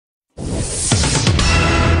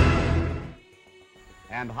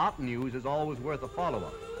And hot news is always worth a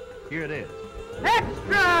follow-up. Here it is.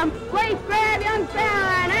 Extra! Please grab young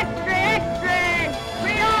Caroline! Extra, extra!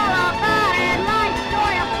 Read all about it! Life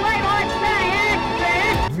story of Playboy City!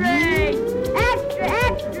 Extra, extra! Extra,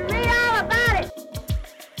 extra! Read all about it!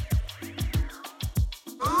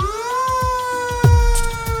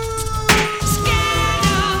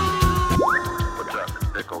 What's up?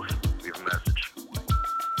 Pickles. Leave a message.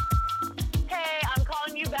 Hey, I'm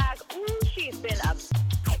calling you back. She's been up.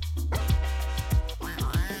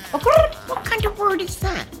 What kind of word is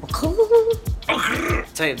that? Tell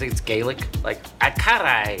you, I think it's Gaelic, like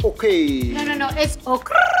akarai. Okay. No, it's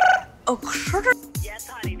okr. Yes,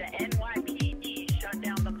 honey, the NYPD shut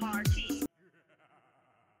down the party.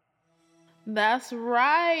 That's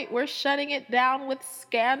right. We're shutting it down with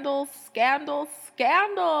scandals.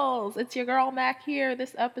 It's your girl Mac here.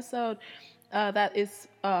 This episode that is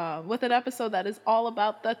with an episode that is all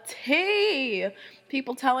about the tea.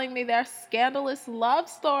 People telling me their scandalous love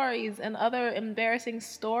stories and other embarrassing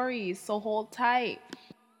stories. So hold tight.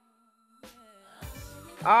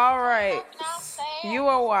 All right. You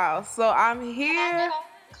are wild. So I'm here.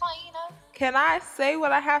 Can I say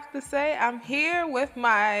what I have to say? I'm here with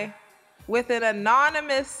an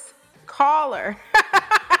anonymous caller.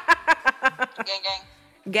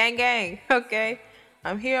 Gang. Okay.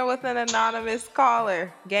 I'm here with an anonymous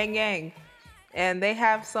caller. Gang. And they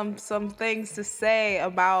have some things to say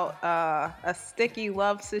about a sticky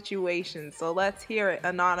love situation. So let's hear it,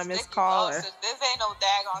 anonymous sticky caller. This ain't no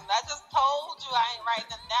daggone. I just told you I ain't writing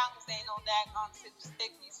them down because ain't no daggone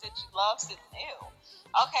sticky love shit. Ew.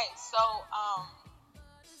 Okay, so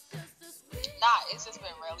it's just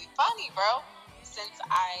been really funny, bro. Since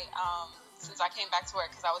I came back to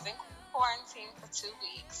work because I was in quarantine for 2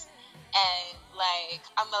 weeks, and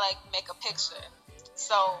I'm gonna make a picture.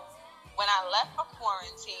 So when I left for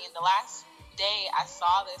quarantine, the last day I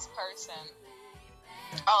saw this person.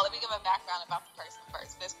 Oh, let me give a background about the person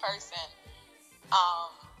first. This person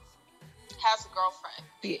has a girlfriend.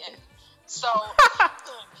 Yeah. So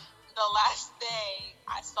the last day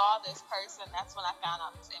I saw this person, that's when I found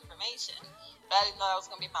out this information. But I didn't know that was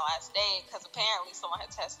going to be my last day because apparently someone had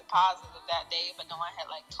tested positive that day, but no one had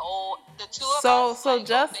told the two of us.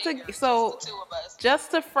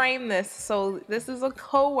 Just to frame this, so this is a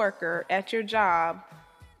coworker at your job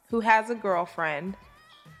who has a girlfriend.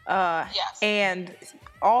 Yes. And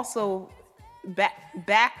also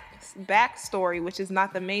backstory, which is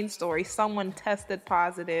not the main story. Someone tested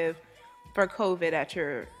positive for COVID at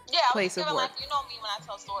your place of work. You know me when I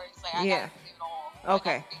tell stories, I gotta give it all.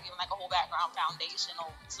 Okay. I give a whole background foundation,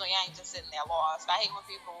 so you ain't just sitting there lost. I hate when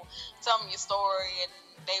people tell me a story and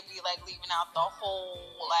they be leaving out the whole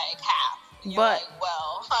half. But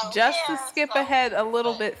just to skip ahead a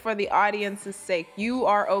little bit for the audience's sake, you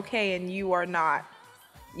are okay and you are not.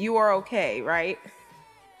 You are okay, right?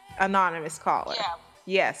 Anonymous caller. Yeah.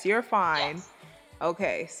 Yes, you're fine. Yes.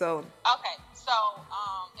 Okay, so. Okay, so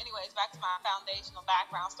anyways, back to my foundational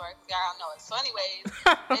background story because y'all know it. So anyways,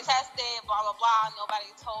 they tested, blah blah blah.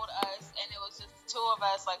 Nobody told us, and it was just the two of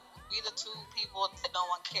us. We the two people that no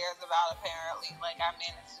one cares about apparently. I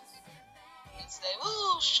managed to say,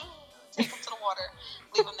 ooh, shoot. Take them to the water,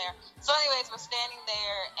 leave them there. So anyways, we're standing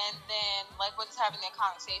there, and then we're just having a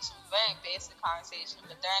conversation, very basic conversation.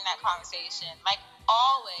 But during that conversation,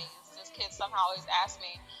 always, this kid somehow always asks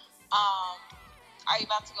me, are you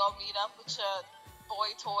about to go meet up with your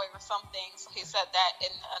boy toy or something? So he said that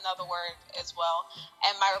in another word as well.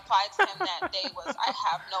 And my reply to him that day was, I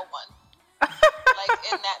have no one.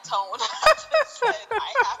 In that tone, I just said, I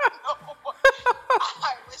have no one.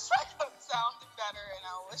 I wish I could have sounded better, and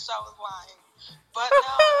I wish I was lying. But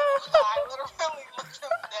no, I literally looked him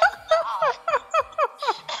dead in the eye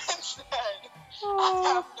and said, I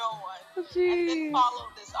have no one. Jeez. And then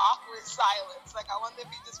followed this awkward silence. I wonder if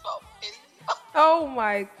he just felt pity. Oh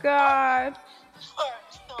my God.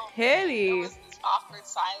 Pity. It was this awkward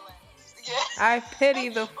silence. Yeah. I pity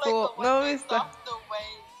the fool.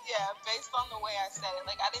 Based on the way I said it.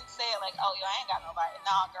 I didn't say it oh, yo, I ain't got nobody.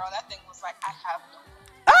 Nah, girl, that thing was I have no one.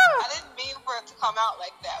 I didn't mean for it to come out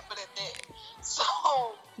like that, but it did. So.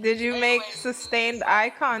 Did you make sustained eye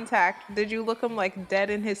contact? Did you look him dead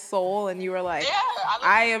in his soul, and you were like, yeah,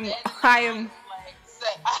 I am. I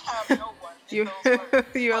have no one.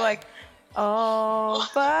 You're like, all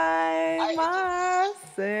by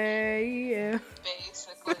myself.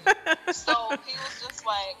 Basically. So he was just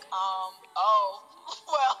oh,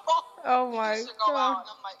 well. Oh my you should go God. out. And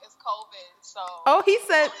I'm it's COVID, so. Oh, he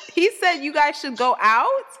said you guys should go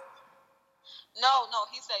out? No,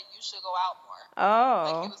 he said you should go out more.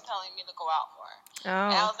 Oh. He was telling me to go out more. Oh.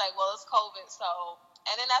 And I was well, it's COVID, so.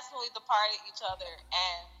 And then that's when we departed each other.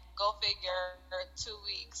 And go figure, 2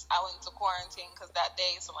 weeks I went into quarantine because that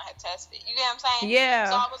day someone had tested. You get what I'm saying? Yeah.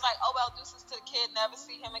 So I was like, oh well, deuces to the kid, never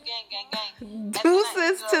see him again, gang gang.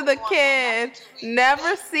 Deuces to the kid,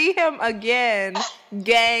 never see him again,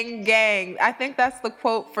 gang gang. I think that's the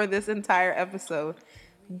quote for this entire episode.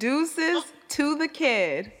 Deuces to the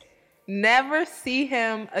kid, never see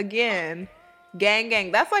him again, gang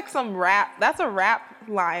gang. That's like some rap. That's a rap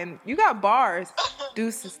line. You got bars.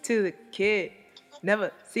 Deuces to the kid,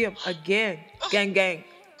 never see him again, gang gang.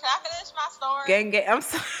 Can I finish my story? Gang gang. I'm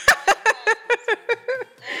sorry.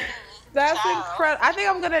 That's incredible. I think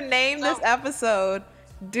I'm gonna name this episode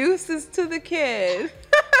 "Deuces to the Kid."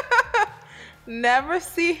 Never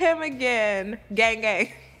see him again, gang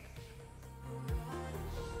gang.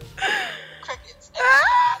 Crickets.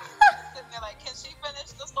 And sitting there like, can she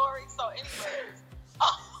finish the story? So, anyways,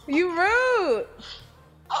 You rude.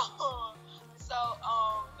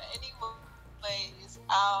 Anyways,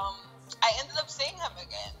 I ended up seeing him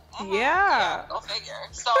again. Yeah. Go figure.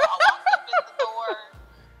 So I walked up in the door,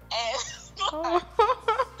 and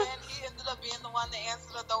then he ended up being the one to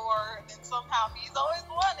answer the door. And then somehow he's always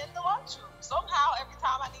the one in the lunchroom. Somehow every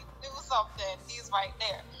time I need to do something, he's right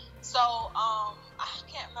there. So I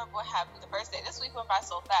can't remember what happened the first day. This week went by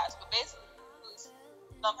so fast, but basically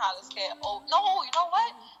somehow this kid. Oh no, you know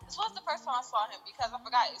what? This was the first time I saw him because I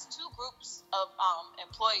forgot it's 2 groups of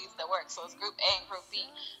employees that work. So it's Group A and Group B.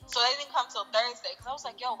 So they didn't come till Thursday because I was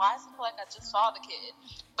like, yo, why does it feel like I just saw the kid?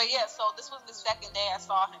 But yeah, so this was the second day I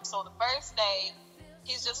saw him. So the first day,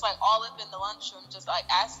 he's just like all up in the lunchroom, just like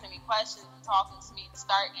asking me questions and talking to me,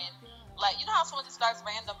 starting. Like, you know how someone just starts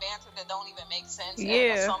random banter that don't even make sense?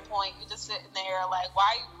 Yeah. And at some point, you're just sitting there like,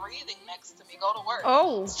 why are you breathing next to me? Go to work.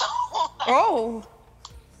 Oh. So,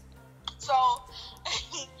 So,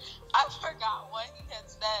 I forgot what he had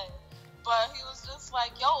said, but he was just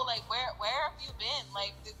like, yo, like, where have you been?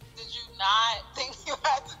 Like, did you not think you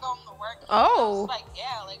had to come to work? Oh. I was like,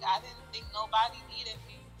 yeah, like, I didn't think nobody needed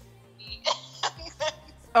me.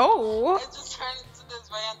 Oh. It just turned into this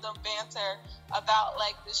random banter about,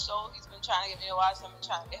 like, this show he's been trying to get me to watch. I've been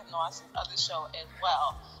trying to get him to watch this other show as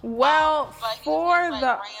well. Well, but he for was, like,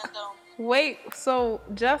 the... random. Wait, so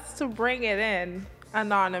just to bring it in,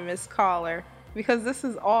 anonymous caller, because this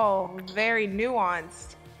is all very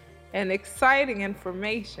nuanced and exciting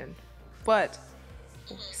information. But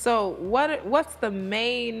so what's the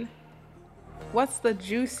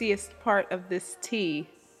juiciest part of this tea?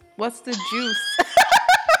 What's the juice in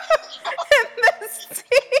this tea?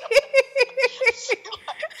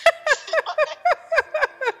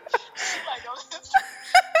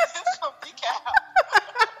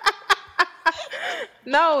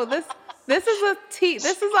 No, this is a tea.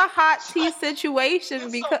 This is a hot tea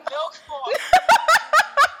situation because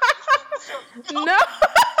no.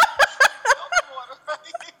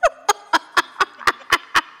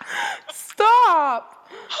 Stop.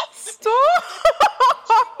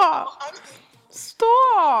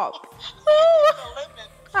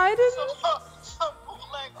 I didn't.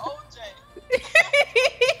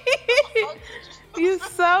 You're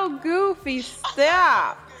so goofy.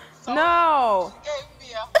 Stop. No.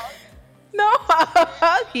 No, a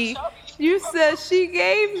huggy. You said she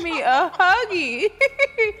gave me a huggy.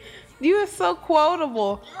 You are so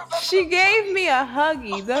quotable. She gave me a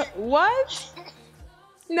huggy. What?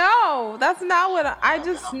 No, that's not what I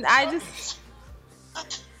just.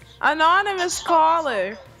 Anonymous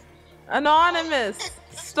caller. Anonymous.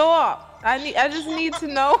 Stop. I just need to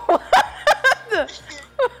know what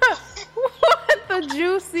the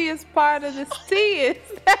juiciest part of this tea is.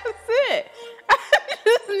 That's it. I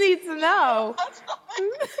just need to know.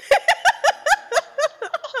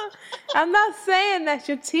 I'm not saying that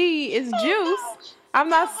your tea is juice. I'm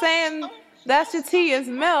not saying that your tea is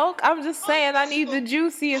milk. I'm just saying I need the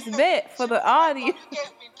juiciest bit for the audience. You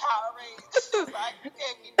gave me Powerade. You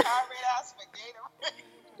gave me Powerade ass for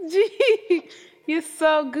Gatorade. Gee, you're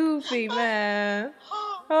so goofy, man.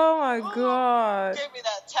 Oh my god. You gave me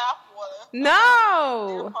that tap water.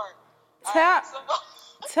 No.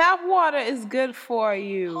 Tap water is good for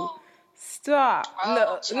you. Stop.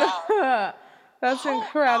 No. That's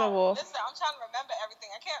incredible. Listen, I'm trying to remember everything.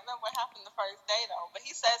 I can't remember what happened the first day though, but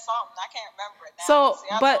he said something. I can't remember it now. So, see,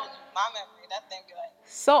 I but told you my memory, that thing be like.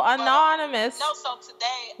 So anonymous. No, so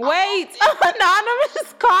today. Wait,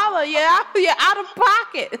 anonymous caller. You're out of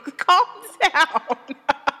pocket. Calm down.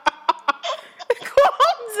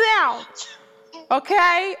 Calm down.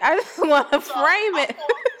 Okay, I just want to frame it.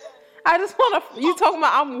 I just want to. You talking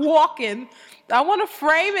about I'm walking? I want to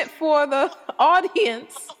frame it for the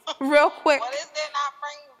audience real quick. What is there not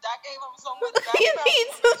framed? I gave him so much. You need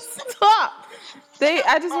to stop.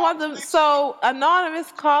 I just want them. So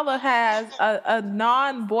anonymous caller has a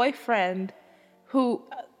non-boyfriend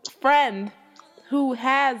friend who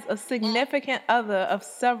has a significant other of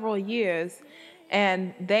several years,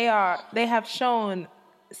 and they have shown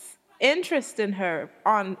interest in her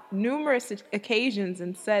on numerous occasions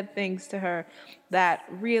and said things to her that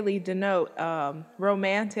really denote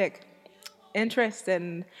romantic interest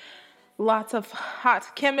and lots of hot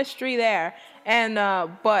chemistry there. And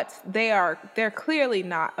but they're clearly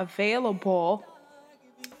not available,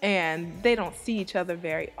 and they don't see each other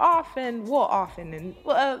very often. And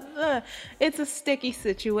it's a sticky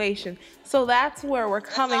situation. So that's where we're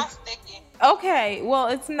coming. It's not sticky. Okay, well,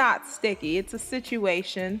 it's not sticky. It's a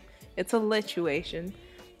situation. It's a lituation,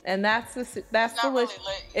 and that's the really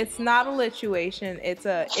lit. It's not a lituation. It's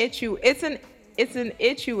a It's an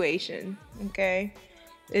ituation. Okay,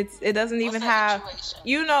 it doesn't even have. Ituation?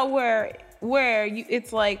 You know where you.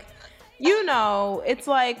 It's like, it's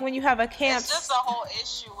like when you have a camp. It's just a whole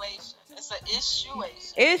issuation. It's an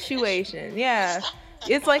issuation. Issuation, yeah.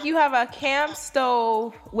 It's like you have a camp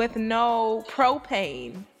stove with no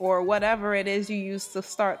propane or whatever it is you use to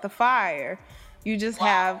start the fire. You just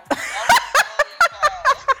have. That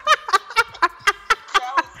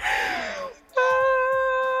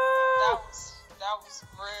was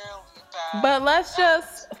really bad.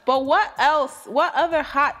 But what else? What other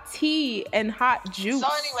hot tea and hot juice? So,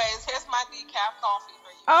 anyways, here's my decaf coffee for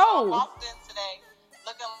you. Oh. So I walked in today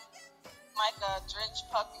looking like a drenched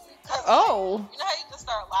puppy. Oh. You know how you just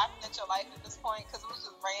start laughing at your life at this point? Because it was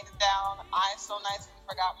just raining down. I so nicely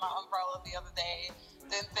forgot my umbrella the other day.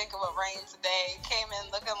 Didn't think it would rain today. Came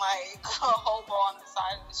in looking like a hobo on the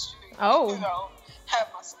side of the street. Oh. Had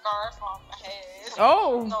my scarf on my head.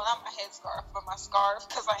 Oh. No, not my headscarf, but my scarf,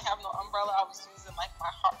 because I have no umbrella. I was using like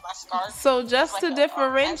my scarf. So just like to as a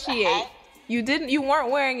differentiate, hat. you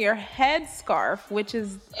weren't wearing your headscarf, which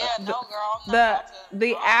is No, girl, I'm not about to-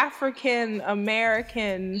 the African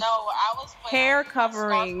American No, I was wearing hair a scarf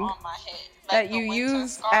covering on my head, like that the you winter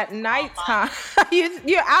use scarf at on nighttime. my head.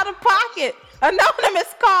 You're out of pocket.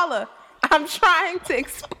 Anonymous caller. I'm trying to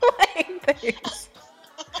explain things.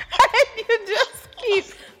 And you just keep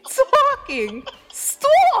talking.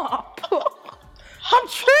 Stop. I'm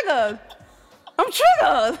triggered.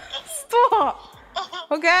 Stop.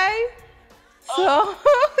 Okay? So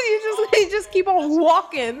you just keep on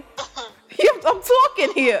walking. I'm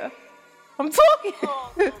talking here. I'm talking.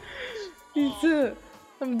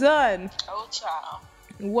 I'm done. Oh, child.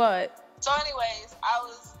 What? So, anyways,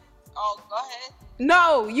 go ahead.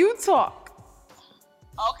 No, you talk.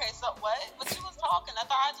 Okay, so what? But you was talking. I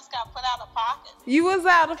thought I just got put out of pocket. You was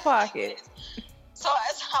out of pocket. So,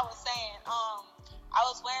 as I was saying, I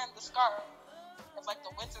was wearing the scarf. It's like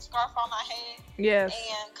the winter scarf on my head. Yes.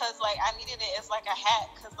 And because, like, I needed it as, like, a hat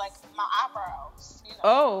because, like, my eyebrows,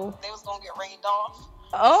 Oh. they was going to get rained off.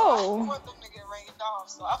 Oh. So I didn't want them to get rained off,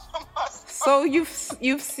 so I put my scarf. So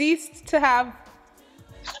you've ceased to have.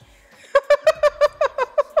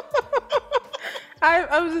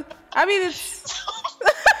 I mean it's.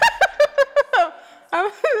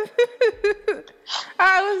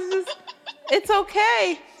 I was just. It's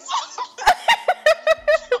okay.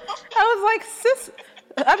 I was like, sis.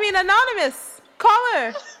 I mean, anonymous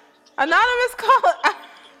caller.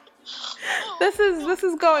 This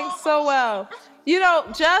is going so well. You know, I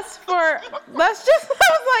was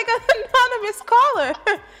like an anonymous caller.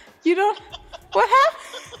 You don't. What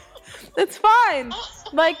happened? It's fine.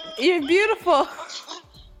 Like, you're beautiful.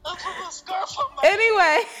 I put my scarf on my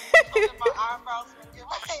Anyway. head. My eyebrows would get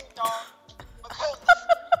rained off because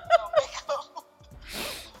makeup.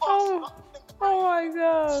 Oh my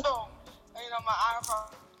God. So, my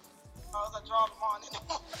eyebrows, I draw them on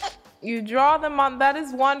anymore. You draw them on. That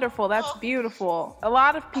is wonderful. That's beautiful. A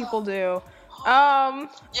lot of people do. They be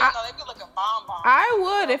looking bomb. I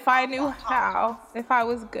would if I knew how. If I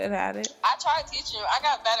was good at it. I tried teaching you. I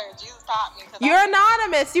got better. Jesus taught me. You're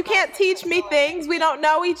anonymous. You can't teach me things. We don't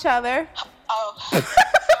know each other. Oh.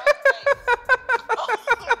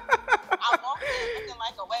 I walked in looking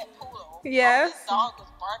like a wet poodle. Yes. This dog was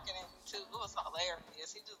barking at me too. It was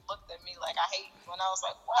hilarious. He just looked at me like, I hate you. And I was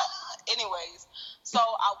like, what? Anyways, so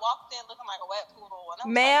I walked in looking like a wet poodle. And I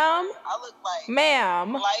was Ma'am. like, I look like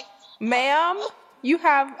Ma'am. Ma'am, you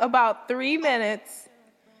have about 3 minutes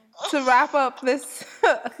to wrap up this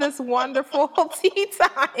this wonderful tea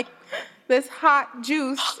time. This hot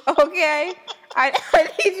juice, okay? I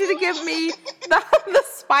need you to give me the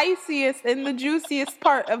spiciest and the juiciest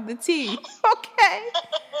part of the tea, okay?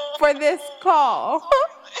 For this call.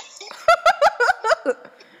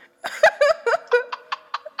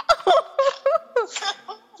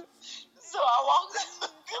 So I walked in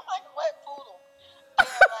looking like a wet poodle.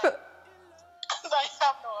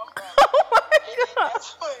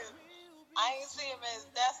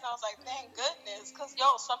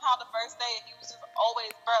 somehow the first day he was just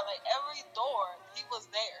always, bro, like every door he was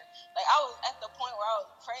there. Like I was at the point where I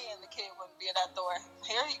was praying the kid wouldn't be at that door.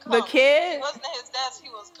 Here he comes. The kid? He wasn't at his desk.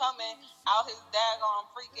 He was coming out his daggone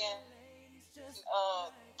freaking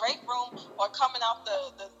break room, or coming out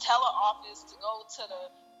the teller office to go to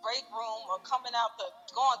the break room, or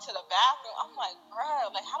going to the bathroom. I'm like,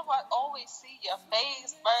 bruh, like how do I always see your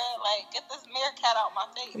face, bruh? Like get this meerkat out my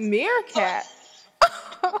face. Meerkat.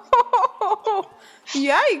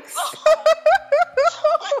 Yikes.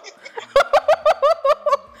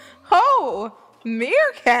 Oh,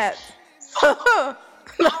 meerkat. I went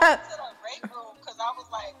to the break room because I was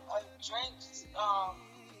like drenched,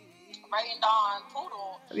 writing down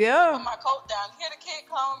poodle. Yeah. Put my coat down. Here the kid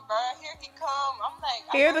come, bruh. Here he come. I'm like,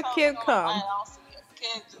 Here the kid come. I don't see it. The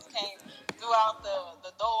kid just came throughout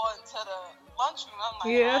the door into the lunchroom. I'm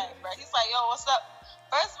like, yeah. All right, bruh. He's like, yo, what's up?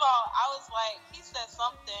 First of all, I was like, he said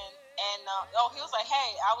something, and he was like,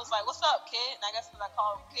 hey. I was like, what's up, kid? And I guess because I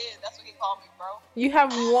called him kid, that's what he called me, bro. You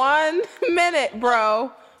have 1 minute,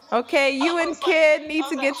 bro. Okay, you and kid need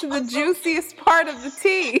to get to the juiciest part of the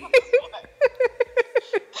tea. He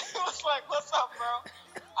was like, what's up, bro?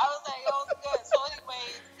 I was like, yo, it's good. So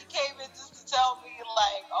anyways, he came in just to tell me,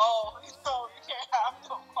 like, oh, you can't have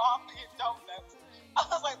no coffee and donuts. I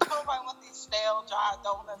was like, nobody want these stale, dry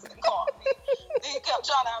donuts and coffee. Then he kept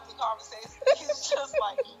trying to have the conversation. He's just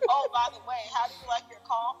like, oh, by the way, how do you like your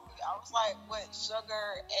coffee? I was like, with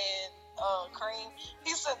sugar and cream.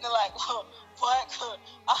 He's sitting there like, what?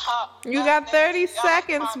 You got 30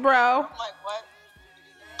 seconds, bro. I'm like, what?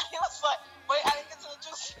 He was like, wait, I didn't get to the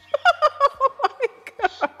juicy. Oh my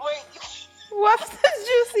god. Wait. What's the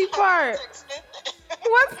juicy part?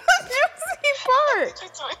 What's the juicy part?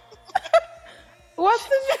 What's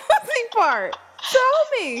the juicy part? Tell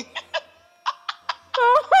me.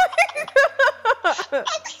 Oh my god.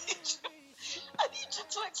 I need you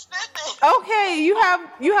to extend it. Okay, you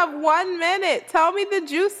have 1 minute. Tell me the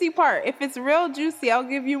juicy part. If it's real juicy, I'll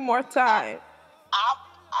give you more time.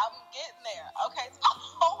 I'm getting there. Okay.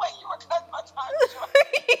 Oh wait, you were cutting my time short.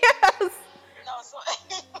 Yes. No, so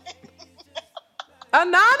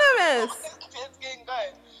Anonymous. it's getting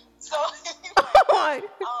good. So anyway, Oh my.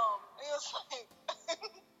 it was like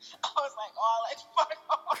I was like, oh, I like my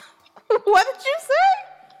coffee. What did you say?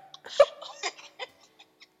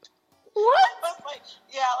 What? I was like,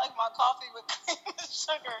 yeah, I like my coffee with cream and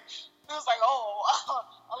sugar. He was like, oh,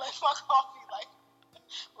 I like my coffee like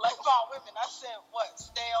my women. I said, what?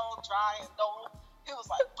 Stale, dry, and dull. He was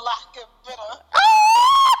like, black and bitter.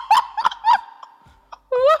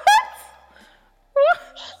 What?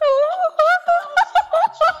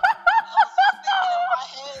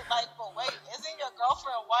 Like, but wait, isn't your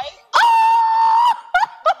girlfriend white?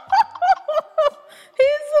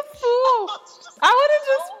 He's a fool. I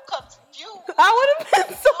would have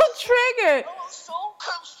been so triggered. I was so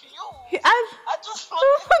confused. I just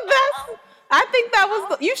I think that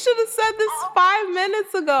was you should have said this 5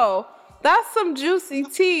 minutes ago. That's some juicy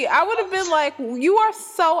tea. I would have been like, you are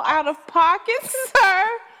so out of pocket, sir.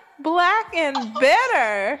 Black and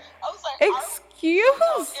bitter. I was like,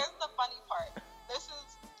 excuse. Here's the funny part. This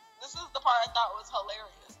is the part I thought was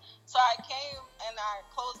hilarious. So I came and I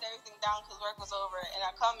closed everything down because work was over, and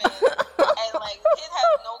I come in and like the kid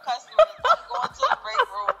has no customers. I'm going to the break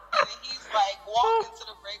room, and he's like walking to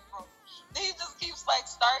the break room. Then he just keeps like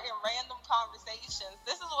starting random conversations.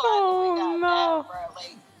 This is what I knew it got bad, bro.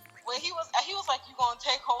 Like when he was like, "You gonna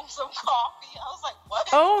take home some coffee?" I was like, "What?"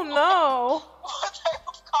 Oh no! What type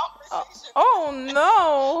of conversation? Oh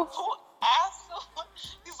no! Who asked him?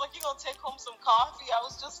 He's like, "You gonna take home some coffee?" I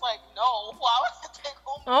was just like, "No, why would I take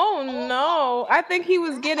home?" Oh no! I think he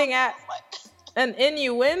was getting at an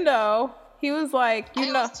innuendo. He was like,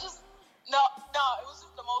 you know. It was just, no, it was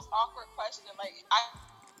just the most awkward question. Like I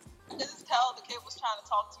could just tell the kid was trying to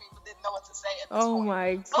talk to me but didn't know what to say at this point. Oh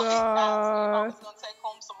my So he asked me if I was gonna take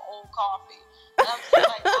home some old coffee. And I'm just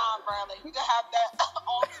like, nah, bro, like you can have that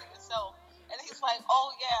all to yourself. And he's like,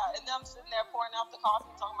 oh yeah. And then I'm sitting there pouring out the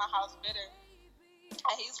coffee, talking about how it's bitter.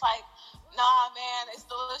 And he's like, nah, man, it's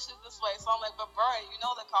delicious this way. So I'm like, but bro, you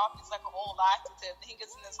know the coffee's like an old laxative. And he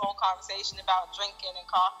gets in this whole conversation about drinking and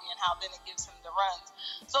coffee and how then it gives him the runs.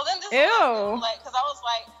 So then this is like, because I was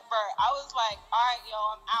like, bro, all right, yo,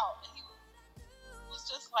 I'm out. And he was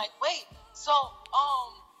just like, wait, so,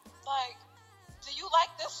 like, do you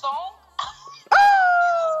like this song? He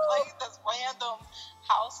just played this random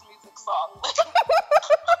house music song.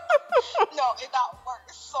 No, it got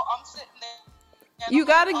worse. So I'm sitting there. You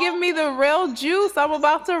gotta give me the real juice. I'm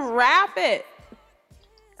about to wrap it.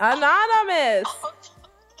 Anonymous.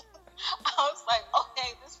 I was like,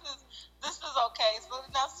 okay, this is okay. So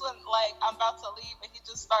then that's when, like, I'm about to leave, and he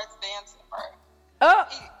just starts dancing for her. Oh,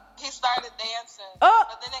 He started dancing, Oh.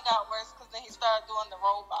 but then it got worse because then he started doing the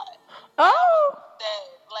robot. oh. That,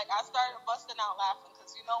 like, I started busting out laughing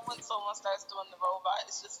because you know when someone starts doing the robot,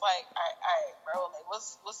 it's just like, all right, bro, like,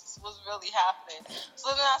 what's really happening?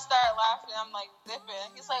 So then I started laughing. I'm like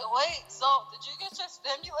dipping. He's like, wait, so did you get your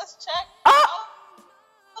stimulus check? Oh.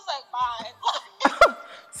 I was like, fine.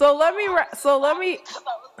 So let me Because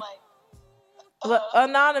I was like,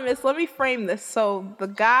 Anonymous, let me frame this. So the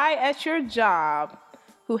guy at your job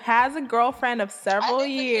who has a girlfriend of I several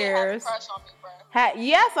think the kid years. has a crush on me, bro.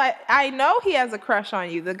 Yes, I know he has a crush on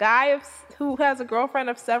you. The guy who has a girlfriend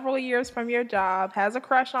of several years from your job has a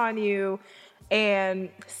crush on you and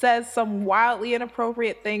says some wildly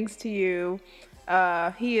inappropriate things to you.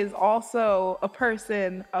 He is also a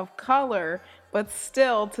person of color, but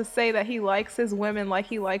still to say that he likes his women like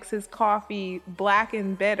he likes his coffee black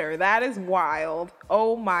and bitter, that is wild.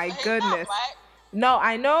 Oh my He's not goodness. black. No,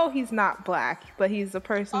 I know he's not black, but he's a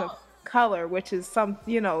person of Oh. color, which is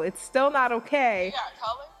it's still not He okay. got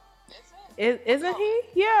color? Is it? Isn't he?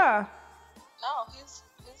 Yeah. No, he's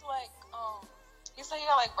like he said he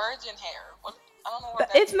got like virgin hair. What? I don't know what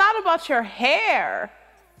that It's not about your hair.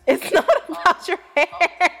 It's not about your hair.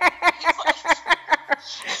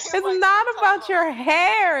 He's It's like not some about type your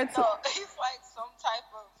hair. It's No, he's like some type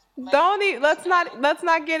of. Like, don't even, let's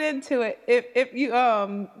not get into it. If you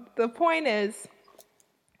the point is,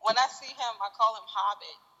 when I see him, I call him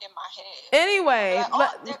Hobbit in my head. anyway, Like,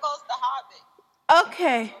 oh, there goes the Hobbit.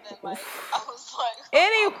 okay. So then, like, I was like,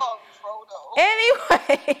 Any- I'll call him Frodo.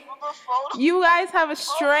 Anyway, Remember Frodo? you guys have a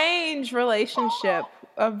strange relationship.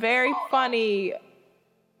 A very funny.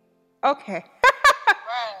 Okay.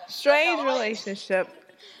 Bruh. Strange No, like, relationship.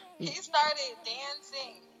 He started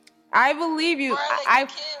dancing. I believe you. Bruh, like, I've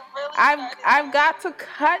the kid really I've started I've got to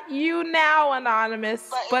cut you now, Anonymous.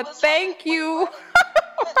 But it But was thank like, you what?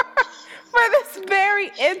 for this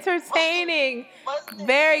very entertaining, Wasn't it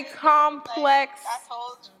very great? complex. Like, I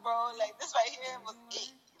told you, bro. Like, this right here was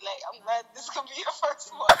it. Like, I'm glad this could be your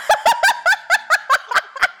first one.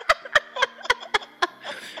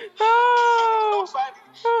 Oh.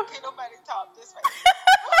 Can't nobody top this right here.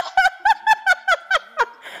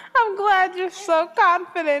 I'm glad you're so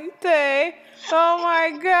confident, eh? Oh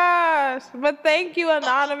my gosh. But thank you,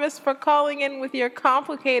 Anonymous, for calling in with your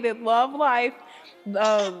complicated love life.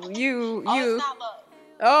 Oh, it's not love.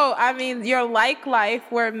 Oh, I mean, your life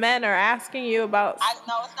where men are asking you about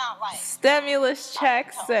No, it's not like. stimulus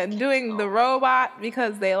checks and doing the robot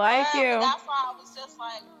because they like Bruh, you. but that's why I was just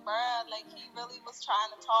like, bruh, like he really was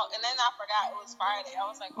trying to talk, and then I forgot it was Friday. I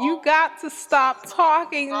was like, oh, You got to stop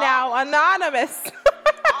talking now, Anonymous.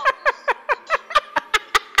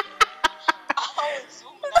 I was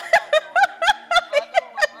zooming out that door. But I knew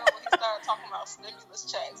it was real when he started talking about stimulus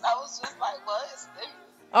checks. I was just like, what is stimulus?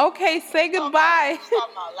 Okay, say goodbye. He was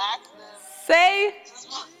talking about laxatives. Say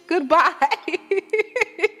goodbye.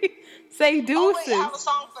 Say Oh, deuces. wait, I have a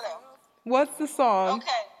song for them. What's the song?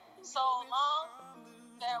 Okay, so long,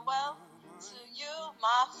 farewell to you,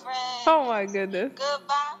 my friend. Oh my goodness.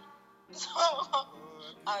 Goodbye.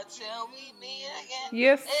 Until we meet again.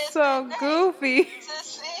 You're It's so been great goofy. to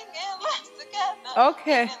sing and laugh together.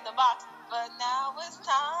 Okay. In the box, but now it's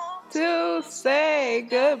time To say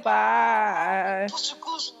goodbye. push a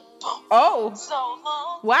goose. Boom. Oh, So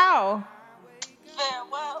long, wow.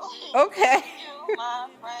 farewell. Okay. You, my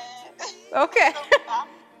friend. Okay. Goodbye.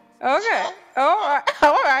 Okay. All right.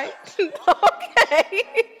 All right. Okay.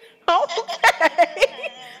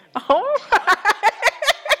 Okay. All right.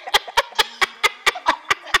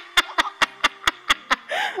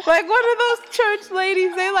 Like one of those church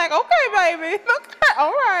ladies, they like, okay, baby. Okay.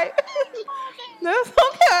 All right. That's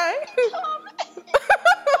okay.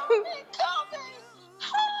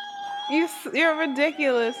 You're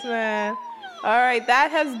ridiculous, man. All right,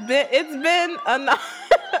 it's been enough.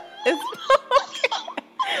 It's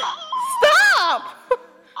Stop!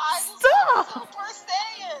 Stop! Super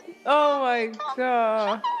Saiyan. Oh my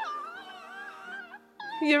god.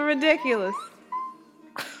 You're ridiculous.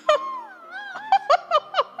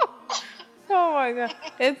 Oh my god.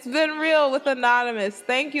 It's been real with Anonymous.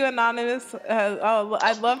 Thank you, Anonymous.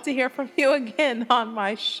 I'd love to hear from you again on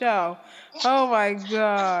my show. Oh my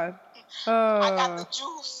god. I got the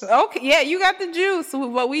juice. Okay, yeah, you got the juice,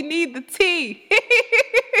 but we need the tea.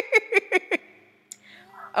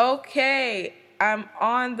 Okay, I'm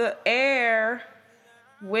on the air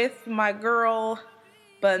with my girl,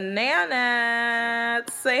 Banana.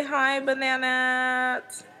 Say hi, Banana.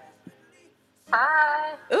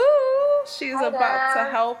 Hi. Ooh, she's about to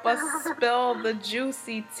help us spill the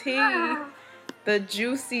juicy tea. The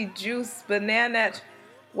juicy juice. Bananette,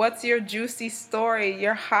 what's your juicy story?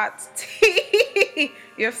 Your hot tea.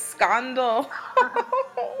 Your scandal.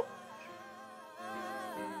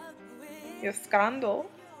 Your scandal.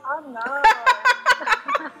 Oh no.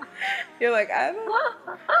 You're like, I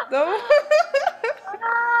don't.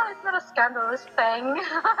 It's not a scandalous thing.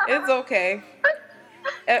 It's okay.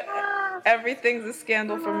 Everything's a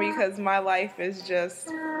scandal for me because my life is just.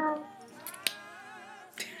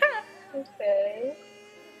 Okay.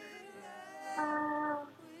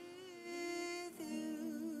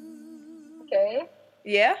 Okay.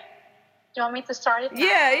 Yeah? Do you want me to start it now?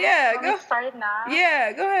 Yeah, go. Start it now?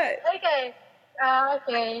 Yeah, go ahead. Okay.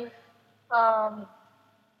 Okay.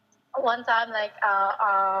 One time, like,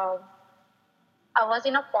 I was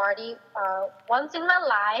in a party. Once in my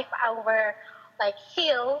life, I wear, like,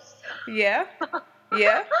 heels. Yeah?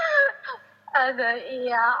 Yeah? And,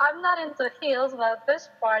 yeah, I'm not into heels, but this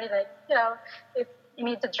party, like, you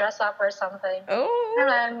need to dress up or something. Oh. And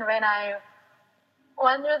then when I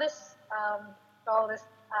went through this,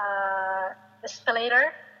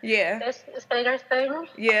 escalator. Yeah. This escalator thing.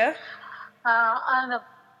 Yeah. On the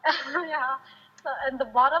yeah, so in the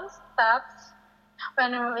bottom steps,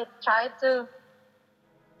 when we tried to,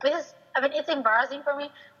 it's embarrassing for me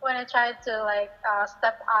when I tried to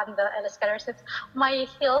step on the escalator steps. My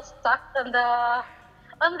heels stuck on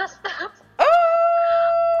the steps. Oh.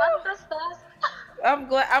 On the steps. I'm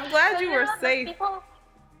glad you were safe. People,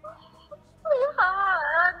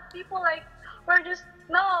 and people we're just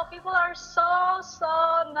people are so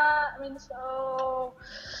not.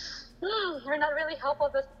 They're not really helpful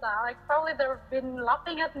this time. Like probably they've been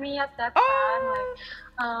laughing at me at that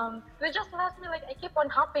time. They just left me I keep on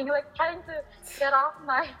hopping, trying to get off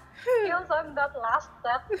my heels on that last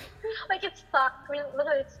step. It's stuck.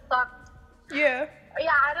 Literally, it's stuck. Yeah.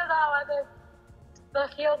 Yeah, I don't know. The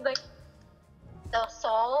heels, the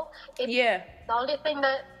sole. Yeah. The only thing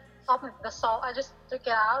that helped me, the sole, I just took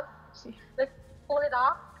it out, pull it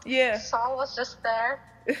off. Yeah. The sole was just there,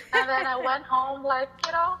 and then I went home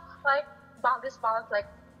about this balance,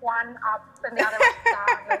 one up and the other was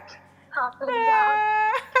down, up and down.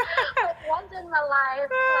 Once in my life,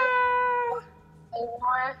 I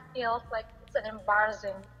wore heels, it's an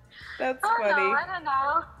embarrassing. That's funny. I don't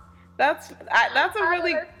know. That's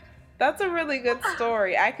a really good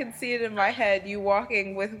story. I can see it in my head. You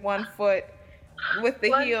walking with one foot with the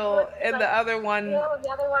One heel foot, and the other one. The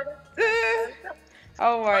other one.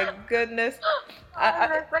 Oh my goodness.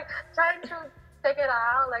 I was trying to take it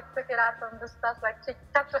out from the steps,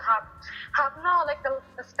 to hop. No,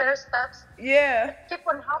 the stair steps. Yeah. I keep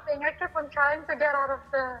on hopping. I keep on trying to get out of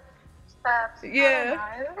the steps. Yeah.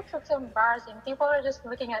 I don't know. It's embarrassing. People are just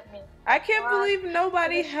looking at me. I can't believe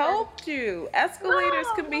nobody helped you. Escalators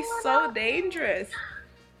can be so dangerous.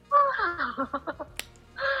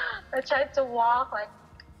 I tried to walk,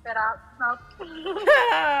 get out. No.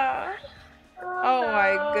 Oh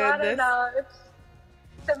my goodness. I don't know.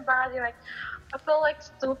 It's embarrassing. I feel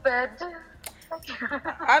stupid.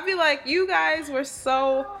 I'd be like, you guys were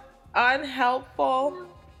so unhelpful.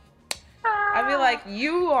 I'd be like,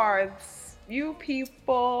 you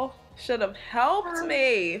people should have helped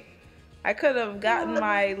me. I could have gotten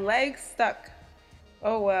my legs stuck.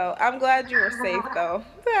 Oh well. I'm glad you were safe though.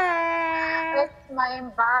 It's my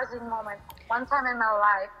embarrassing moment. One time in my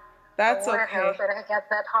life. That's I okay. hope that I get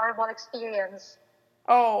that horrible experience.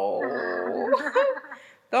 Oh.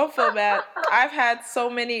 Don't feel bad. I've had so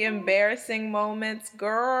many embarrassing moments,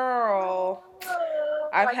 girl.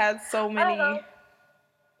 I've had so many.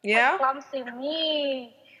 Yeah? Clumsy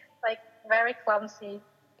me. Very clumsy.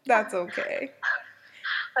 That's okay.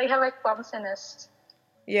 I have clumsiness.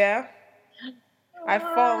 Yeah? I've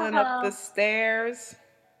fallen up the stairs.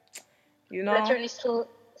 You know? Literally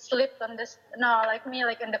slipped on this. No, me,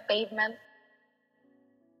 in the pavement.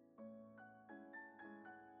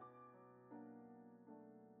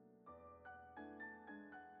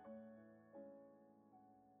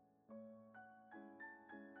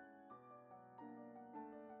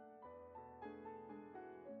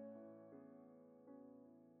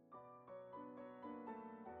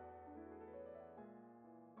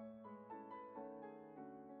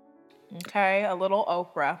 Okay, a little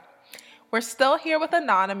Oprah. We're still here with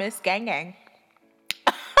Anonymous. Gang, gang.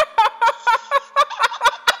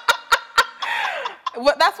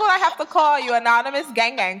 That's what I have to call you, Anonymous.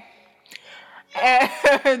 Gang, gang.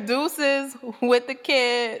 And deuces with the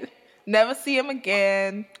kid. Never see him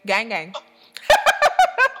again. Gang, gang.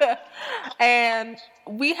 And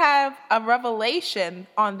we have a revelation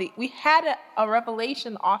we had a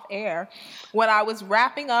revelation off air when I was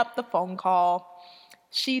wrapping up the phone call.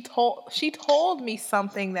 she told me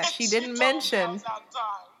something that she didn't mention.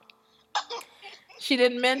 She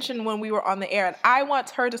didn't mention when we were on the air, and I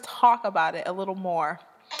want her to talk about it a little more.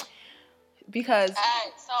 Because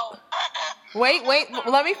wait,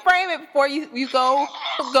 let me frame it before you go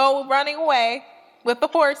running away with the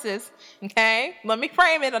horses. Okay? Let me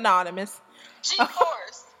frame it, Anonymous.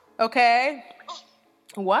 G-Force. Okay?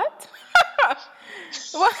 What?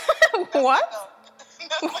 What?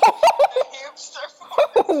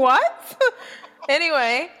 What?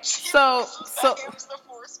 Anyway, so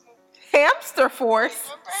Hamster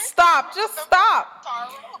Force. Stop. Just stop.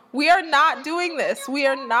 We are not doing this. We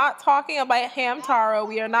are not talking about Hamtaro.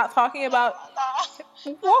 We are not talking about.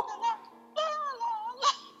 Whoa.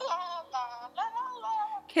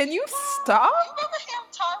 Can you stop?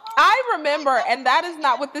 I remember, and that is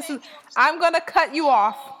not what this is. I'm gonna cut you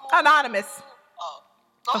off, Anonymous.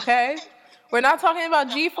 Okay? We're not talking about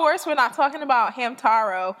G-Force. We're not talking about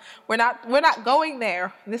Hamtaro. We're not going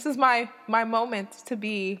there. This is my moment to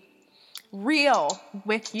be real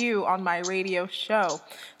with you on my radio show.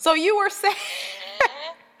 So you were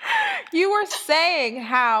saying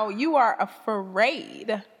how you are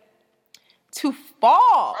afraid to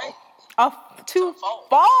fall. To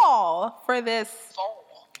fall for this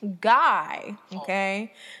guy,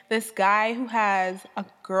 okay? This guy who has a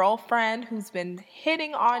girlfriend who's been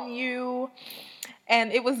hitting on you.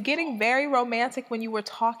 And it was getting very romantic when you were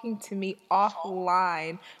talking to me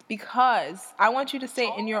offline, because I want you to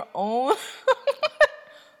say in your own...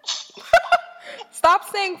 Stop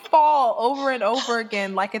saying fall over and over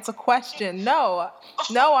again like it's a question. No,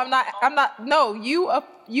 I'm not. No,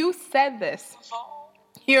 you said this.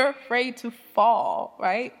 You're afraid to fall,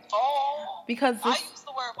 right? Fall. Because I used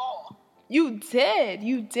the word fall. You did.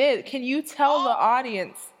 Can you tell the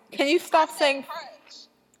audience? Can you stop saying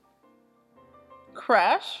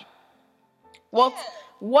crush? Well, yeah.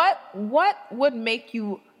 What would make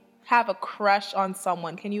you have a crush on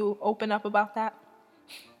someone? Can you open up about that?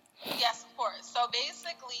 Yes, of course. So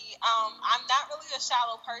basically, I'm not really a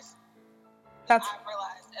shallow person. I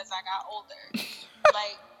realized as I got older.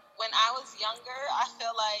 Like, when I was younger, I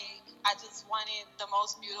feel like I just wanted the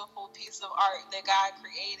most beautiful piece of art that God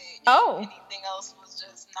created. Oh. Anything else was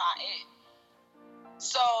just not it.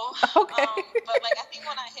 So, okay. But like, I think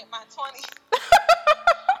when I hit my 20s,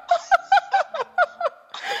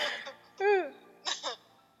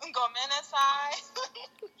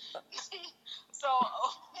 So,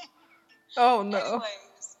 oh no.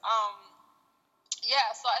 Anyways, yeah.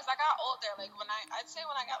 So as I got older, like I'd say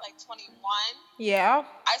when I got like 21, yeah,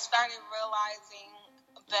 I started realizing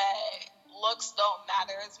that looks don't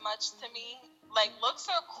matter as much to me. Like looks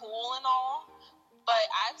are cool and all, but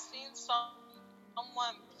I've seen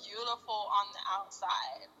someone beautiful on the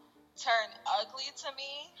outside turn ugly to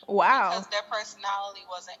me. Wow. Because their personality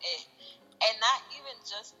wasn't it. And not even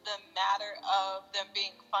just the matter of them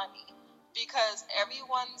being funny, because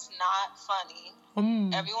everyone's not funny.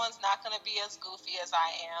 Everyone's not going to be as goofy as I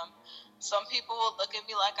am. Some people will look at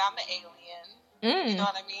me like I'm an alien. You know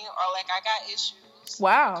what I mean? Or like I got issues.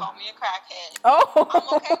 Wow. Call me a crackhead. Oh.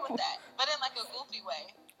 I'm okay with that, but in like a goofy way.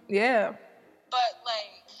 Yeah. But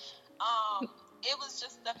like, it was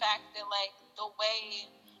just the fact that like the way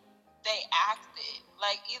they acted,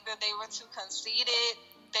 like either they were too conceited,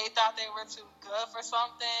 they thought they were too good for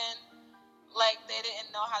something, like they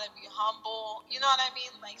didn't know how to be humble, you know what I mean?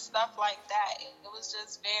 Like stuff like that. It was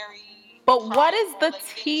just very But what is the like,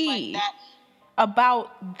 tea like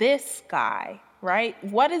about this guy, right?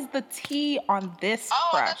 What is the tea on this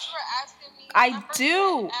crush? That's what you're asking me. I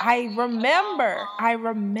do. I remember.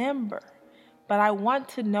 But I want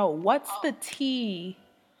to know, what's the tea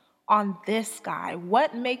on this guy?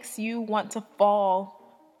 What makes you want to fall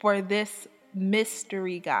for this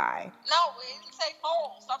mystery guy? No, we didn't say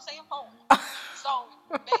fall. Stop saying fall. So,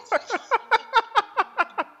 basically.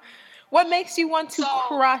 What makes you want to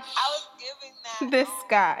crush I was giving that, this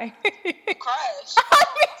guy? Crush.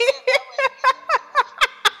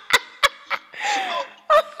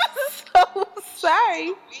 I'm so sorry.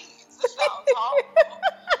 It sounds horrible.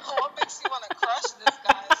 What makes you want to crush this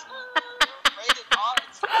guy? Rated R,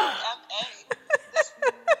 TMA. This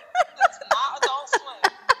not Adult Swim.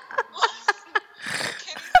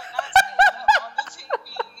 Kitties are not staying up on the TV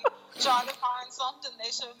trying to find something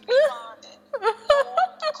they shouldn't be finding.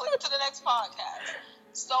 Click to the next podcast.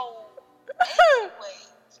 So, anyway,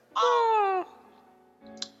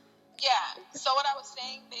 yeah. So what I was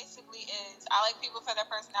saying basically is, I like people for their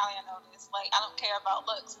personality. I notice. Like, I don't care about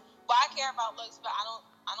looks. Well, I care about looks, but I don't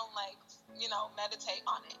like, meditate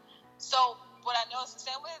on it. So what I noticed, the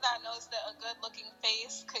same way that I noticed that a good-looking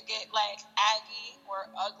face could get like aggy or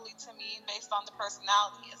ugly to me based on the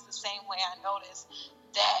personality, it's the same way I noticed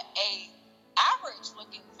that a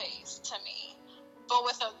average-looking face to me, but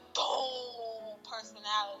with a dull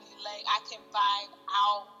personality, like I can vibe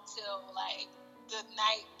out till like the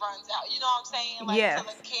night runs out. You know what I'm saying? Like Yes.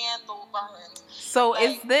 till the candle burns. So Like,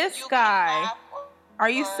 is this you can guy, laugh are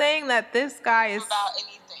you or saying that this guy is about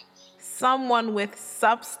anything. someone with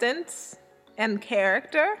substance and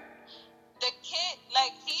character? The kid,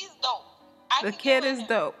 like, he's dope. The kid is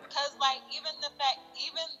dope. Because, like, even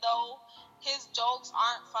though his jokes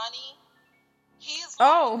aren't funny, he's like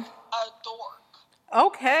Oh, a dork.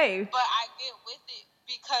 okay. But I get with it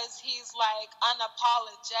because he's like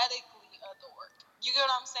unapologetically a dork. You get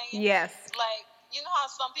what I'm saying? Yes. Like, you know how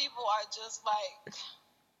some people are just like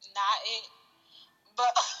not it,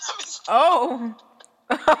 but Oh.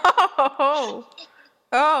 Oh.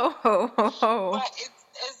 Oh. but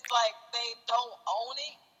it's like they don't own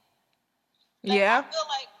it. Like, Yeah. I feel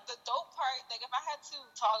like the dope part, like if I had to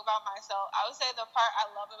talk about myself, I would say the part I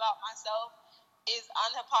love about myself is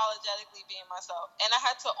unapologetically being myself. And I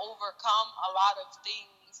had to overcome a lot of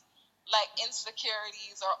things like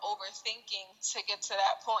insecurities or overthinking to get to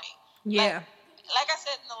that point. Yeah. Like I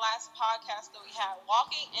said in the last podcast that we had,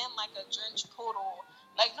 walking in like a drenched poodle,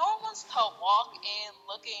 like no one wants to walk in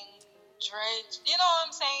looking drenched. You know what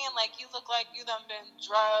I'm saying? Like you look like you done been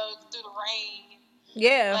drugged through the rain.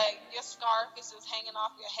 Yeah. Like your scarf is just hanging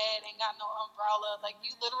off your head, ain't got no umbrella. Like you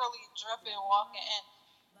literally dripping walking in.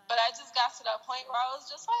 But I just got to that point where I was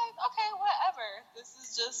just like, okay, whatever. This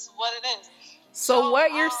is just what it is. So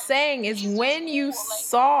what you're saying is he's when just you cool, like-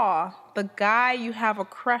 saw the guy you have a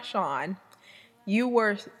crush on, you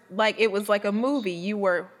were like, it was like a movie. You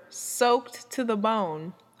were soaked to the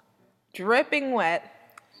bone, dripping wet,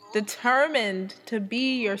 determined to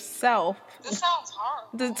be yourself, This sounds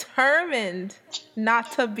hard. determined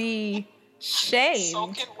not to be shamed.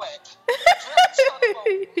 Soaking wet.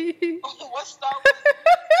 What's that?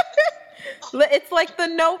 It's like The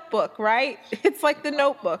Notebook, right? It's like The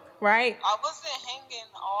Notebook, right? I wasn't hanging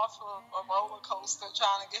off of a roller coaster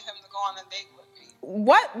trying to get him to go on a date with me.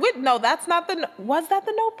 What? No, that's not was that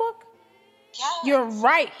The Notebook? Yes. You're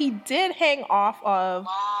right. He did hang off of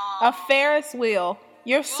Wow. a Ferris wheel.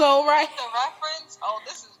 You're so right. Get the reference? Oh,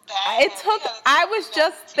 this is bad. It took, I was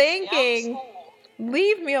just thinking, School.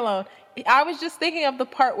 leave me alone. I was just thinking of the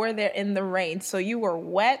part where they're in the rain. So you were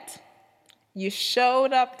wet. You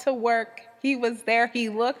showed up to work. He was there. He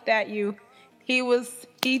looked at you.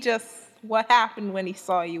 What happened when he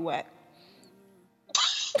saw you wet?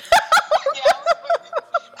 Yeah,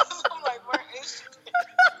 I'm like, where is she?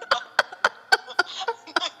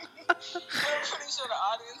 I'm pretty sure the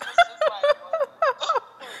audience is just like, what?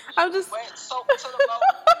 I'm just, Wet, soap to the bone.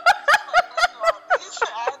 First of all, these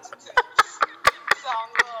adjectives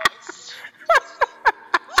sound a little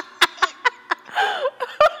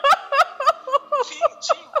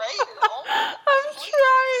G-rated. Oh my I'm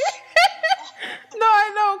trying. No,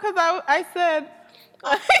 I know, because I said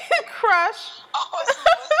crush. I wasn't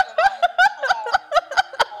listening.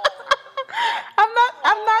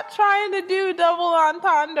 I'm not trying to do double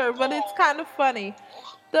entendre, but it's kind of funny.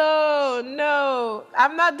 No,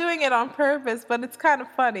 I'm not doing it on purpose, but it's kind of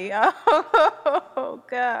funny. Oh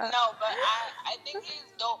God. No, but I think he's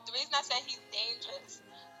dope. The reason I say he's dangerous,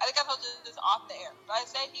 I think I told you this off the air, but I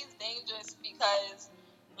say he's dangerous because,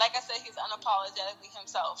 like I said, he's unapologetically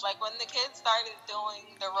himself. Like when the kids started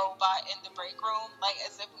doing the robot in the break room, like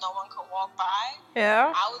as if no one could walk by,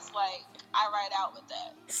 Yeah. I was like, I ride out with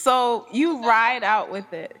that. So you ride out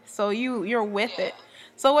with it. So you're with Yeah. it.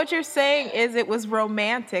 So what you're saying is it was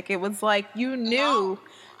romantic. It was like you knew.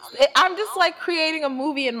 I'm just like creating a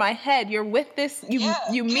movie in my head. You're with this. You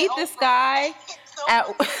meet this guy.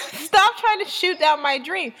 Stop trying to shoot down my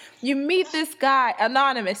dream. You meet this guy,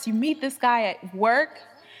 anonymous. You meet this guy at work,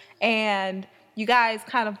 and you guys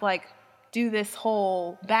kind of like do this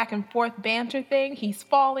whole back and forth banter thing. He's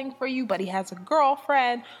falling for you, but he has a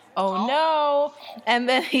girlfriend. Oh no. And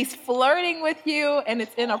then he's flirting with you and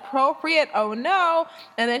it's inappropriate. Oh no.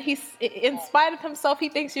 And then he's, in spite of himself, he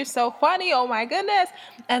thinks you're so funny. Oh my goodness.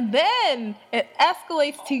 And then it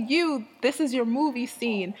escalates to you. This is your movie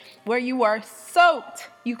scene where you are soaked.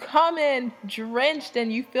 You come in drenched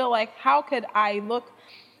and you feel like, how could I look,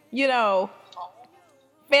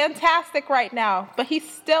 fantastic right now, but he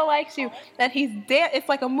still likes you, and it's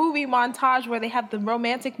like a movie montage where they have the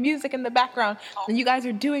romantic music in the background and you guys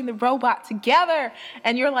are doing the robot together,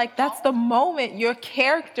 and you're like, that's the moment your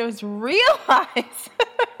characters realize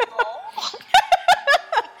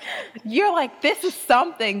you're like, this is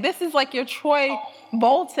something. This is like your Troy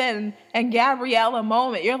Bolton and Gabriella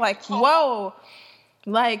moment. You're like, whoa,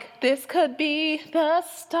 like this could be the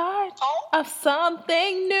start of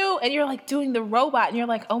something new. And you're like doing the robot and you're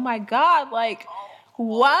like, oh my God, like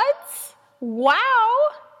what? Wow.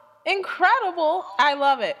 Incredible. I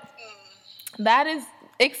love it. That is,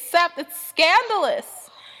 except it's scandalous.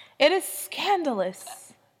 It is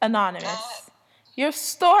scandalous, Anonymous. Your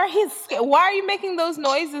story is, why are you making those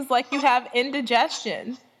noises like you have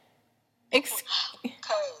indigestion? Because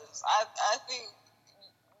I think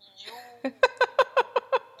you made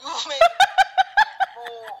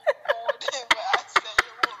more than what I said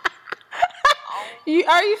it was.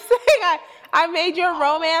 Are you saying I made your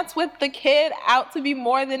romance with the kid out to be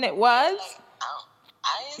more than it was?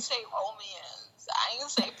 I didn't say romance. I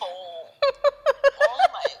didn't say fall.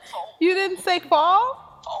 You didn't say fall?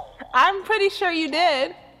 I'm pretty sure you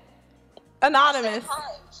did. Anonymous.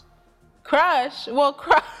 Crush? Well,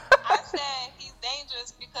 crush. I said he's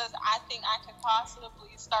dangerous because I think I could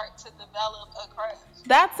possibly start to develop a crush.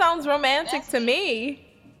 That sounds romantic to me.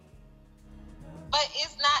 But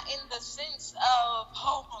it's not in the sense of,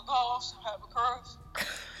 oh my gosh, I have a crush.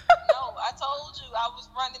 No, I told you I was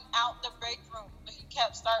running out the break room, but he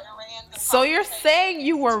kept starting random. So you're saying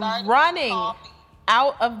you were running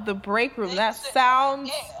out of the break room? That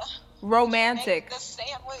sounds romantic. The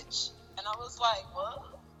sandwich, and I was like, what?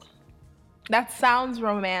 That sounds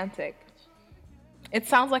romantic. It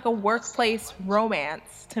sounds like a workplace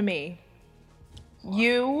romance to me.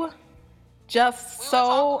 You just we were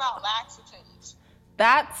talking about laxatives.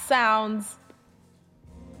 That sounds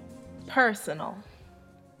personal.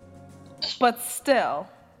 But still,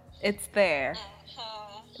 it's there.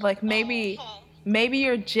 Like maybe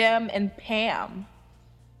you're Jem and Pam.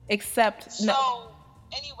 Except so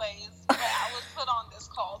anyways, what I was put on this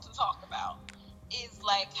call to talk about is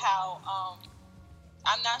like how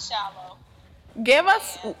I'm not shallow. Give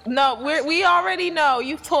us we already know.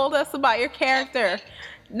 You've told us about your character.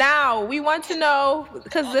 Now we want to know,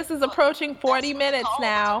 because this is approaching 40 minutes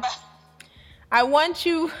now. I want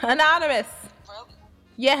you, Anonymous. Really?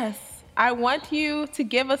 Yes, I want you to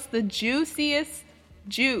give us the juiciest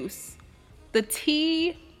juice, the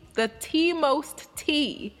most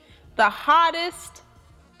tea, the hottest,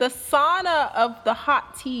 the sauna of the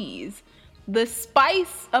hot teas, the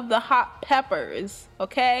spice of the hot peppers,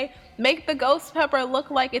 okay? Make the ghost pepper look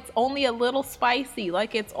like it's only a little spicy,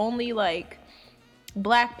 like it's only like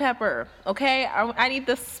black pepper, okay? I need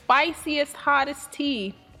the spiciest, hottest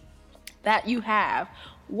tea that you have.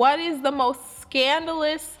 What is the most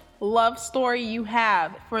scandalous love story you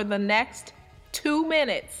have for the next 2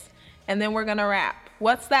 minutes? And then we're gonna wrap.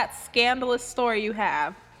 What's that scandalous story you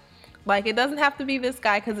have? Like, it doesn't have to be this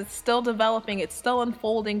guy because it's still developing. It's still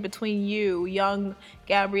unfolding between you, young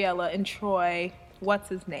Gabriella, and Troy. What's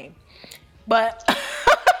his name? But,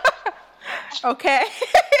 okay.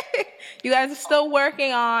 You guys are still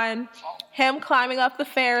working on him climbing up the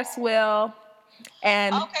Ferris wheel.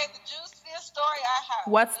 And okay, the juiciest story I have.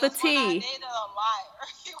 What's the tea? When I dated a liar.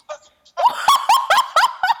 He was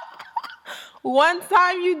one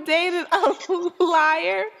time you dated a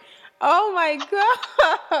liar? Oh my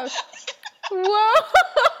God.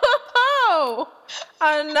 Whoa.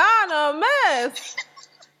 Anonymous.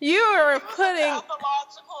 You are putting. A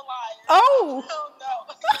pathological liar. Oh. No.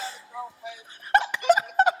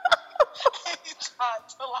 He tried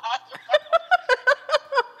to lie.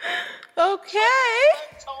 Okay.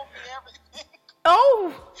 He told me everything.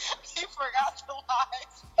 Oh. He forgot to lie.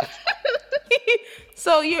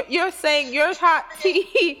 So you're saying your hot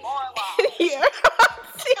tea. More lies. Your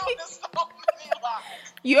hot tea. So many lies.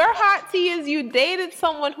 Your hot tea is you dated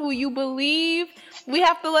someone who you believe. We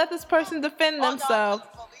have to let this person defend themselves.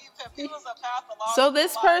 He was a pathological So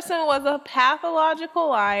this person was a pathological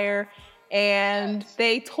liar, and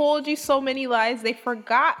they told you so many lies, they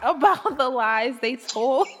forgot about the lies they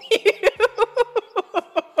told you.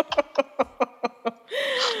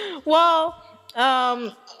 Well,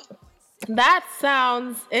 that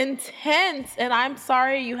sounds intense, and I'm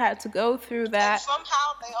sorry you had to go through that. And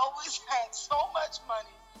somehow they always had so much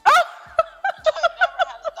money. But never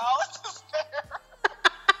had $1 to spare.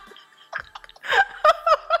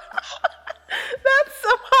 That's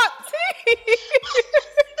some hot tea.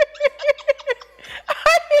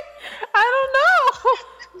 I don't know.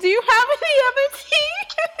 Do you have any other tea?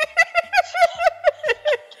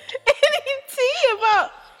 Any tea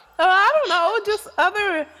about, I don't know, just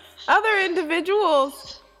other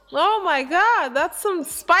individuals. Oh my God, that's some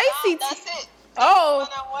spicy That's tea. it. Oh.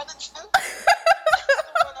 That's the one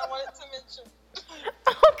I wanted to mention.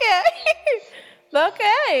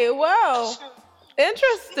 Okay, well,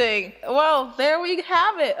 interesting. Well, there we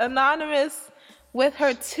have it. Anonymous with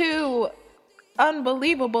her two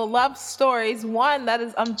unbelievable love stories. One that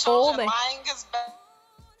is unfolding. Lying is bad.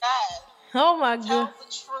 Oh my Tell god. the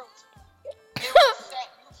truth. It will set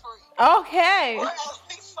you free. Okay. Or at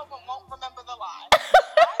least someone won't remember the lie. Lies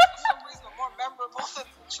for some reason are more memorable than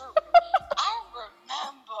the truth. I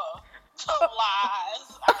remember the lies.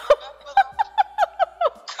 I remember them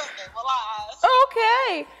because they were lies.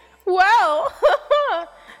 Okay. Well,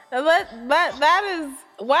 that is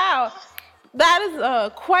wow. That is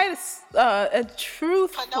quite a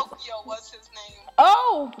truth. Pinocchio was his name.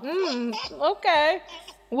 Oh, okay.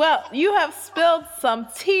 Well, you have spilled some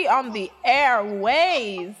tea on the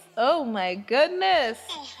airways. Oh my goodness.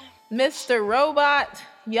 Mr. Robot,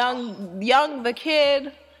 young the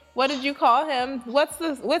kid. What did you call him? What's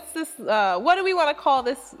this what do we want to call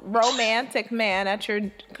this romantic man at your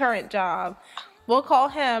current job? We'll call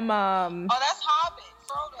him Oh, that's Hobbit,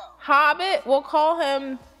 Frodo. Hobbit. We'll call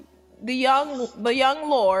him the young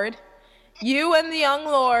lord. You and the young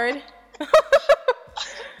lord.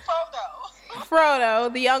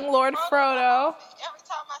 Frodo, the young Lord Frodo. Every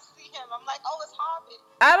time I see him, I'm like, oh, it's Hobbit.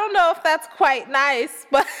 I don't know if that's quite nice,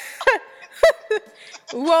 but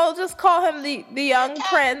we'll just call him the young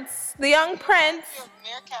prince. The young prince.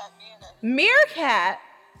 Meerkat.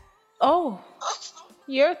 Oh,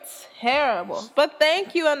 you're terrible. But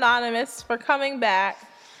thank you, Anonymous, for coming back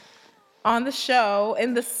on the show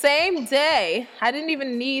in the same day. I didn't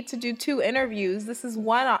even need to do 2 interviews. This is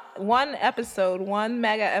one episode, one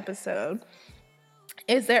mega episode.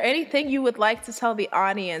 Is there anything you would like to tell the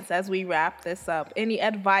audience as we wrap this up? Any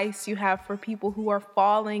advice you have for people who are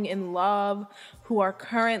falling in love, who are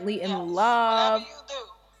currently in love? Whatever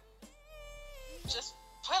you do, just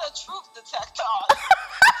put a truth detector on.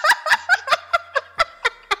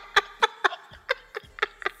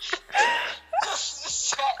 just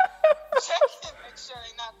check and make sure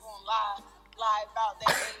they're not going to lie about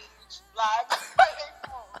their age, lie about their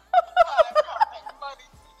phone, lie about their money.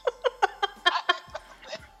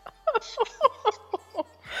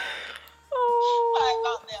 Lie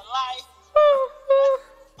about their life.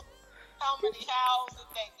 How many houses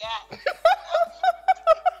they got.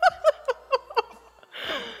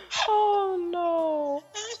 Oh no.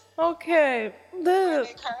 Okay. Where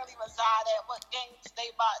they currently reside at, what games they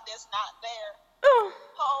bought that's not there.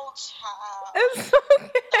 Oh, child. It's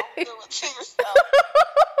okay. Don't do it to yourself.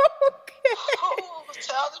 Okay. Oh,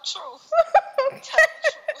 tell the truth. Okay. Tell the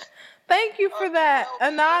truth. Thank you for that,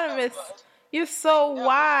 Anonymous. You're so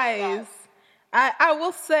wise. I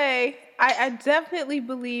will say, I definitely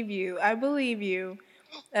believe you. I believe you.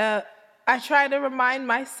 I try to remind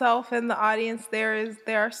myself and the audience there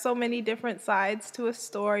are so many different sides to a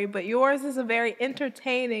story, but yours is a very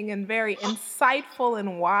entertaining and very insightful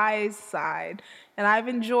and wise side. And I've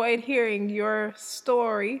enjoyed hearing your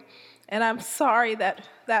story, and I'm sorry that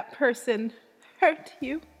that person hurt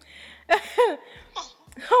you.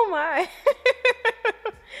 Oh my.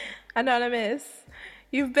 Anonymous,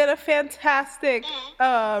 you've been a fantastic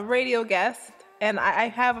radio guest, and I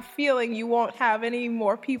have a feeling you won't have any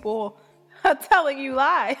more people telling you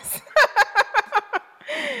lies.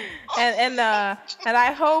 and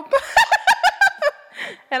I hope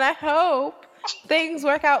and I hope things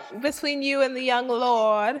work out between you and the young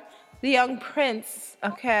lord, the young prince,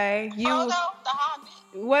 okay?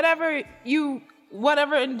 Whatever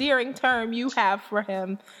endearing term you have for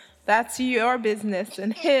him, that's your business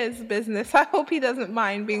and his business. I hope he doesn't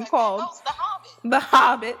mind being called the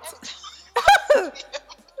Hobbit. Okay.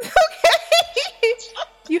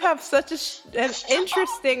 You have such an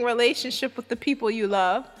interesting relationship with the people you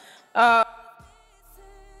love. All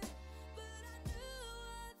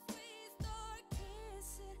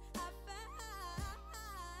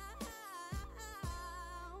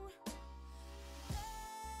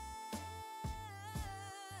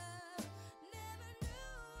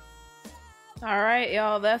right,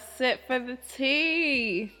 y'all, that's it for the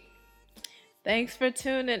tea. Thanks for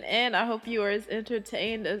tuning in. I hope you are as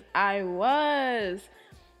entertained as I was.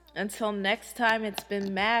 Until next time, it's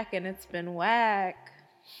been Mac and it's been Whack.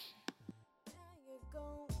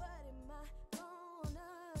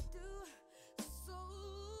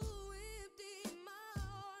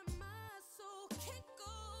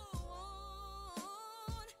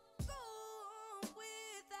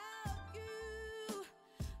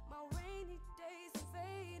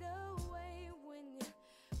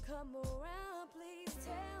 Come around.